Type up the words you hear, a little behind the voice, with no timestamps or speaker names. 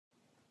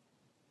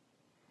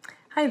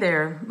Hi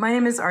there, my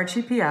name is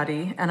Archi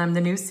Pyati, and I'm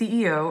the new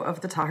CEO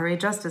of the Tahirih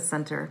Justice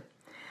Center.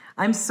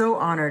 I'm so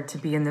honored to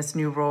be in this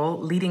new role,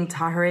 leading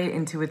Tahirih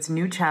into its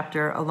new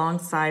chapter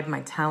alongside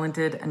my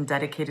talented and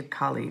dedicated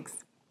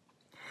colleagues.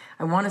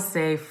 I want to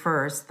say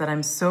first that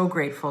I'm so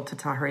grateful to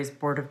Tahirih's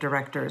board of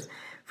directors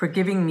for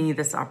giving me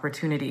this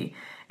opportunity,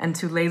 and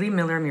to Layli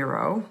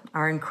Miller-Muro,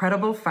 our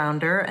incredible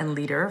founder and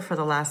leader for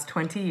the last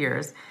 20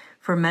 years,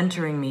 for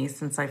mentoring me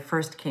since I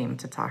first came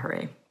to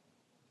Tahirih.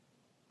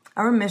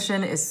 Our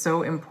mission is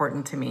so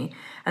important to me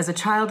as a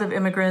child of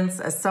immigrants,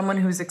 as someone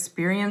who's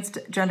experienced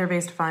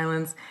gender-based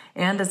violence,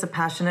 and as a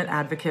passionate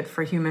advocate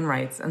for human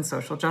rights and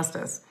social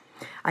justice.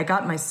 I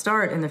got my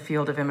start in the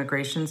field of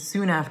immigration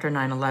soon after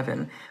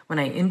 9/11, when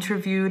I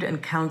interviewed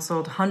and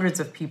counseled hundreds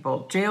of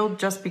people jailed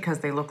just because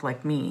they look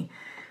like me.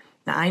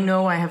 Now, I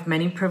know I have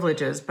many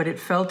privileges, but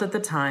it felt at the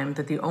time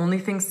that the only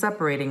thing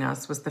separating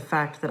us was the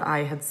fact that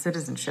I had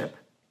citizenship.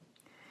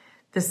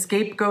 The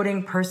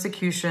scapegoating,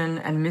 persecution,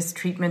 and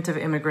mistreatment of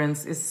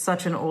immigrants is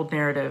such an old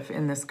narrative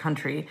in this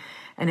country,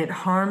 and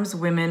it harms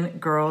women,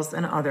 girls,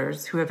 and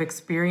others who have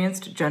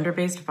experienced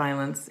gender-based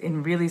violence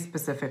in really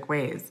specific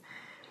ways.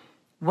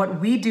 What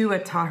we do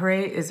at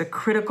Tahirih is a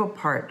critical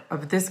part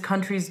of this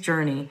country's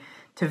journey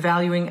to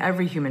valuing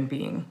every human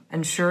being,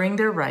 ensuring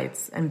their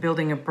rights, and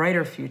building a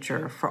brighter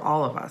future for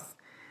all of us.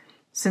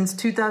 Since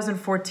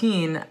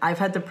 2014, I've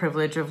had the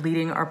privilege of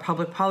leading our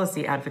public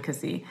policy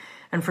advocacy,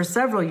 and for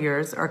several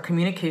years, our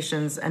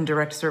communications and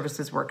direct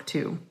services work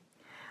too.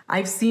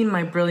 I've seen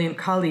my brilliant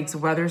colleagues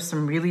weather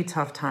some really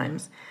tough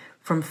times,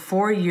 from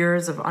 4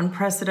 years of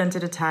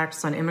unprecedented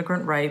attacks on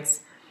immigrant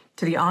rights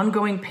to the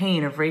ongoing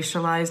pain of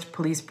racialized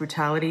police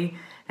brutality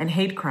and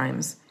hate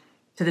crimes,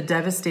 to the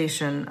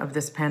devastation of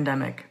this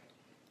pandemic.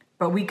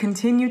 But we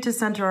continue to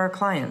center our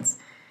clients,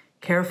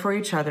 care for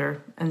each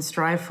other, and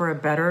strive for a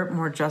better,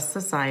 more just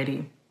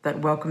society that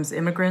welcomes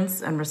immigrants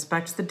and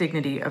respects the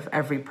dignity of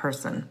every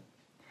person.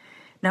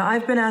 Now,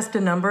 I've been asked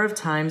a number of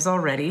times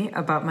already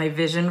about my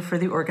vision for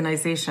the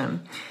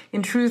organization.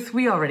 In truth,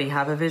 we already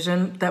have a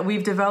vision that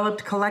we've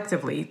developed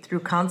collectively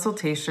through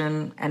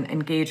consultation and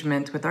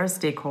engagement with our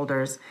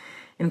stakeholders,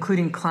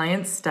 including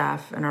clients,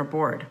 staff, and our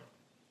board.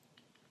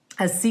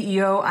 As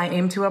CEO, I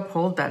aim to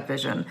uphold that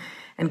vision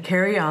and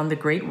carry on the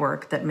great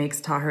work that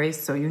makes Tahirih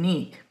so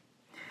unique.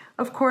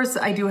 Of course,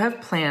 I do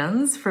have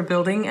plans for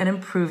building and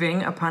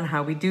improving upon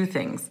how we do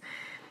things.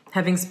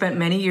 Having spent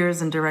many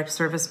years in direct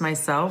service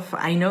myself,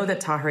 I know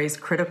that Tahirih is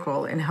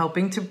critical in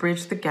helping to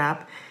bridge the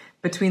gap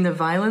between the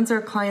violence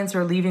our clients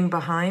are leaving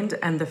behind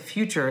and the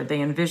future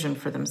they envision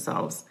for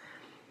themselves.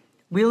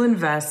 We'll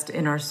invest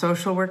in our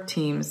social work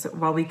teams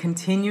while we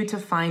continue to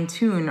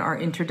fine-tune our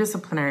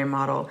interdisciplinary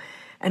model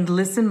and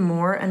listen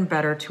more and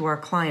better to our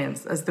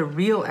clients as the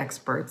real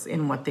experts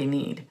in what they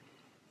need.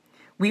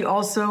 We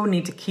also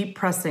need to keep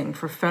pressing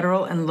for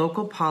federal and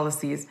local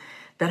policies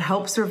that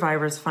help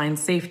survivors find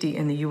safety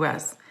in the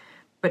U.S.,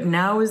 but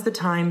now is the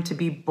time to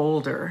be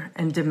bolder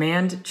and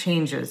demand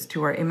changes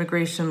to our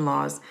immigration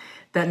laws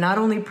that not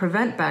only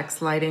prevent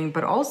backsliding,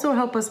 but also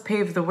help us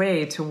pave the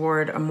way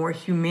toward a more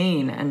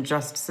humane and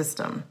just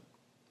system.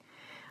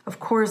 Of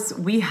course,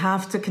 we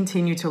have to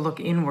continue to look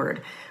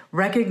inward,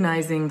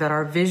 recognizing that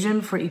our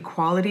vision for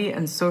equality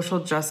and social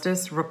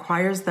justice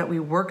requires that we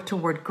work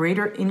toward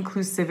greater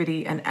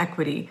inclusivity and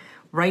equity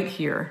right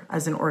here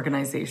as an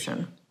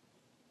organization.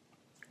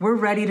 We're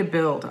ready to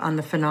build on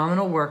the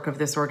phenomenal work of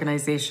this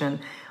organization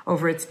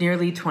over its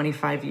nearly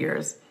 25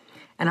 years,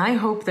 and I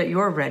hope that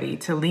you're ready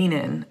to lean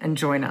in and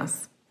join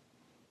us.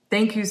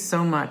 Thank you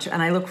so much,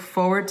 and I look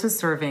forward to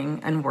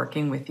serving and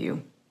working with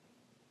you.